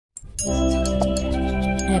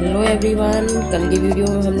Hello everyone. कल की video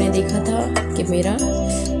में हमने देखा था कि मेरा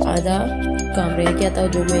आधा काम रह गया था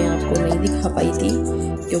जो मैं आपको नहीं दिखा पाई थी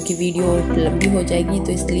क्योंकि वीडियो लंबी हो जाएगी,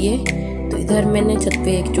 तो इसलिए। तो इधर मैंने छत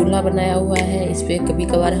पे एक चूल्हा बनाया हुआ है। इस पर कभी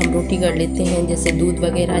कभार हम रोटी कर लेते हैं, जैसे दूध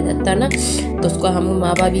वगैरह आ जाता ना, तो उसको हम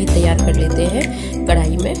मावा भी तैयार कर लेते हैं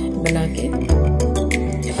कढ़ाई में बना के।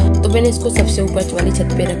 तो मैंने इसको सबसे ऊपर वाली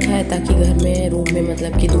छत पे रखा है ताकि घर में रूम में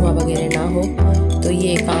मतलब कि धुआं वगैरह ना हो। तो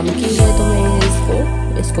ये काम की है, तो मैं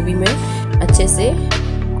इसको भी मैं अच्छे से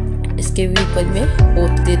इसके भी ऊपर में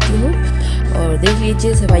पोत देती हूँ। और देख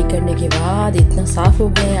लीजिए सफाई करने के बाद इतना साफ हो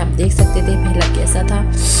गया है। आप देख सकते थे पहला कैसा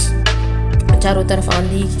था, चारों तरफ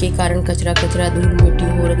आंधी के कारण कचरा कचरा धूल मिट्टी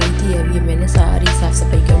हो गई थी। अब ये मैंने सारी साफ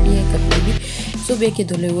सफाई कर ली है। कपड़े भी सुबह के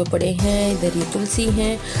धुले हुए पड़े हैं। इधर ये तुलसी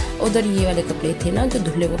हैं, उधर ये वाले कपड़े थे ना जो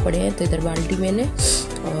धुले हुए पड़े हैं। तो इधर बाल्टी मैंने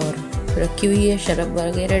और रखी हुई है, शरब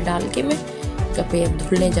वगैरह डाल के मैं कपड़े अब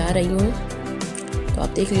धुलने जा रही हूँ। तो आप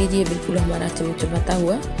देख लीजिए बिल्कुल हमारा चमचमाता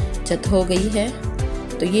हुआ छत हो गई है।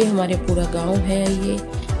 तो ये हमारे पूरा गांव है। ये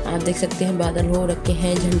आप देख सकते हैं बादल हो रखे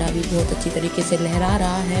हैं, झंडा भी बहुत अच्छी तरीके से लहरा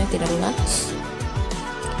रहा है, तिरंगा।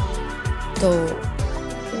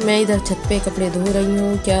 तो मैं इधर छत पे कपड़े धो रही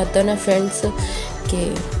हूँ। क्या होता ना फ्रेंड्स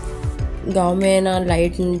कि गांव में ना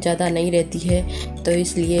लाइट ज़्यादा नहीं रहती है, तो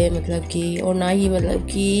इसलिए मतलब कि और ना ही मतलब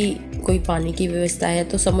कि कोई पानी की व्यवस्था है,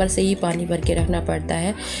 तो समर से ही पानी भर के रखना पड़ता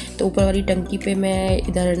है। तो ऊपर वाली टंकी पे मैं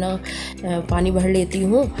इधर ना पानी भर लेती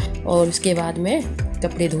हूँ और उसके बाद मैं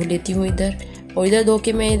कपड़े धो लेती हूँ इधर। और इधर धो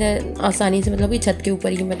के मैं इधर आसानी से मतलब कि छत के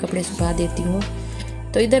ऊपर ही मैं कपड़े सुखा देती हूँ।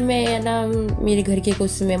 तो इधर मैं ना मेरे घर के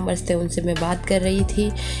कुछ मेंबर्स थे, उनसे मैं बात कर रही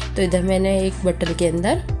थी। तो इधर मैंने एक बटल के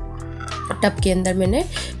अंदर टब के अंदर मैंने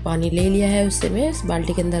पानी ले लिया है, उससे मैं इस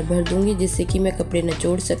बाल्टी के अंदर भर दूंगी जिससे कि मैं कपड़े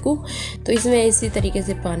निचोड़ सकूं। तो इसमें इसी तरीके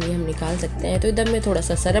से पानी हम निकाल सकते हैं। तो इधर मैं थोड़ा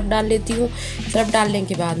सा सरफ डाल लेती हूँ। सरफ डालने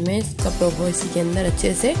के बाद मैं इस कपड़ों को इसी के अंदर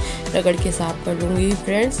अच्छे से रगड़ के साफ़ कर लूँगी।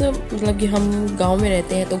 फ्रेंड्स मतलब कि हम गाँव में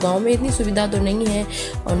रहते हैं, तो गाँव में इतनी सुविधा तो नहीं है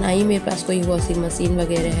और ना ही मेरे पास कोई वॉशिंग मशीन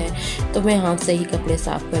वगैरह है, तो मैं हाथ से ही कपड़े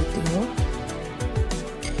साफ़ करती हूँ।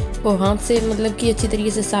 वो हाथ से मतलब कि अच्छी तरीके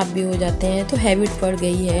से साफ़ भी हो जाते हैं। तो हैबिट पड़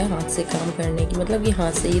गई है हाथ से काम करने की, मतलब कि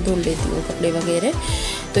हाथ से ही धुल लेती हूँ कपड़े वगैरह।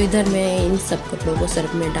 तो इधर मैं इन सब कपड़ों को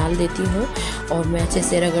सर्फ में डाल देती हूँ और मैं अच्छे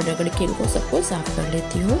से रगड़ रगड़ के इनको सबको साफ़ कर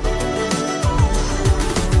लेती हूँ।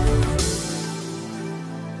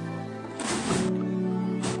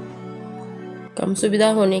 कम सुविधा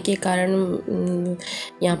होने के कारण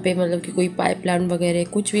यहाँ पे मतलब कि कोई पाइपलाइन वगैरह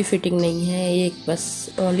कुछ भी फिटिंग नहीं है। एक बस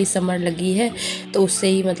ओनली समर लगी है, तो उससे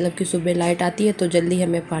ही मतलब कि सुबह लाइट आती है तो जल्दी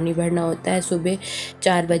हमें पानी भरना होता है। सुबह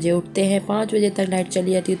 4 बजे उठते हैं, 5 बजे तक लाइट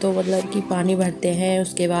चली जाती है, तो मतलब कि पानी भरते हैं।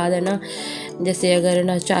 उसके बाद है ना, जैसे अगर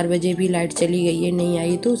ना 4 बजे भी लाइट चली गई है, नहीं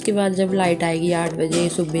आई, तो उसके बाद जब लाइट आएगी 8 बजे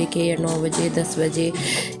सुबह के या 9 बजे 10 बजे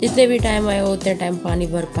जितने भी टाइम आए उतने टाइम पानी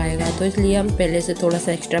भर पाएगा। तो इसलिए हम पहले से थोड़ा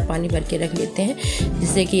सा एक्स्ट्रा पानी भर के रख लेते हैं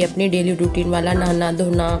जिससे कि अपनी डेली रूटीन वाला नहाना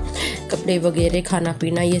धोना, कपड़े वगैरह, खाना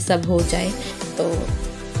पीना ये सब हो जाए। तो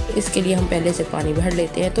इसके लिए हम पहले से पानी भर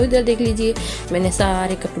लेते हैं। तो इधर देख लीजिए मैंने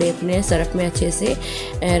सारे कपड़े अपने सरफ में अच्छे से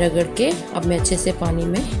रगड़ के अब मैं अच्छे से पानी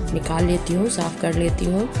में निकाल लेती हूँ, साफ़ कर लेती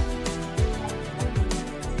हूँ।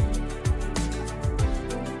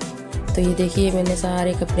 तो ये देखिए मैंने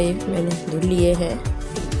सारे कपड़े मैंने धुल लिए हैं।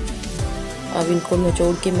 अब इनको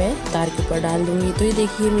निचोड़ के मैं तार के ऊपर डाल दूँगी। तो ये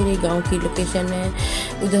देखिए मेरे गांव की लोकेशन है।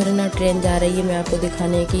 उधर ना ट्रेन जा रही है, मैं आपको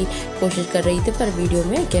दिखाने की कोशिश कर रही थी पर वीडियो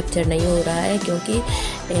में कैप्चर नहीं हो रहा है क्योंकि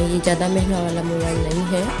ये ज़्यादा महंगा वाला मोबाइल नहीं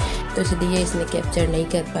है, तो इसलिए इसने कैप्चर नहीं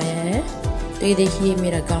कर पाया है। तो ये देखिए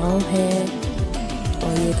मेरा गाँव है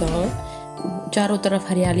और ये गाँव चारों तरफ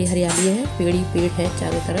हरियाली हरियाली है, पेड़ ही पेड़ है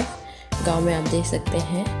चारों तरफ गाँव में, आप देख सकते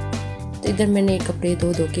हैं। तो इधर मैंने कपड़े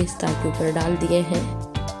धो के इस तार के ऊपर डाल दिए हैं।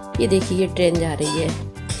 ये देखिए ये ट्रेन जा रही है,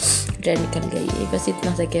 ट्रेन निकल गई है, बस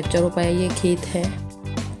इतना सा कैप्चर हो पाया। ये खेत है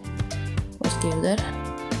उसके उधर।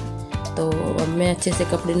 तो अब मैं अच्छे से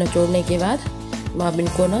कपड़े निचोड़ने के बाद मैं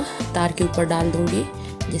इनको ना तार के ऊपर डाल दूँगी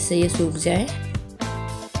जिससे ये सूख जाए।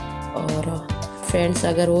 और फ्रेंड्स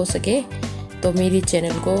अगर हो सके तो मेरी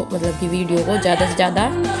चैनल को मतलब कि वीडियो को ज़्यादा से ज़्यादा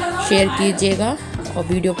शेयर कीजिएगा और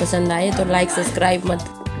वीडियो पसंद आए तो लाइक सब्सक्राइब मत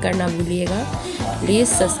करना भूलिएगा। प्लीज़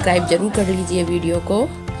सब्सक्राइब ज़रूर कर लीजिए वीडियो को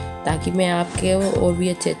ताकि मैं आपके और भी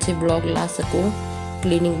अच्छे अच्छे ब्लॉग ला सकूं,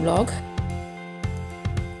 क्लीनिंग ब्लॉग।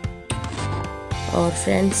 और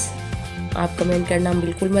फ्रेंड्स आप कमेंट करना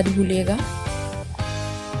बिल्कुल मत भूलिएगा।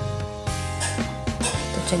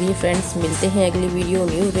 तो चलिए फ्रेंड्स मिलते हैं अगली वीडियो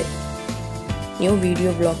न्यू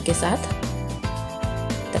वीडियो ब्लॉग के साथ।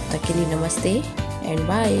 तब तक के लिए नमस्ते एंड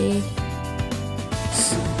बाय।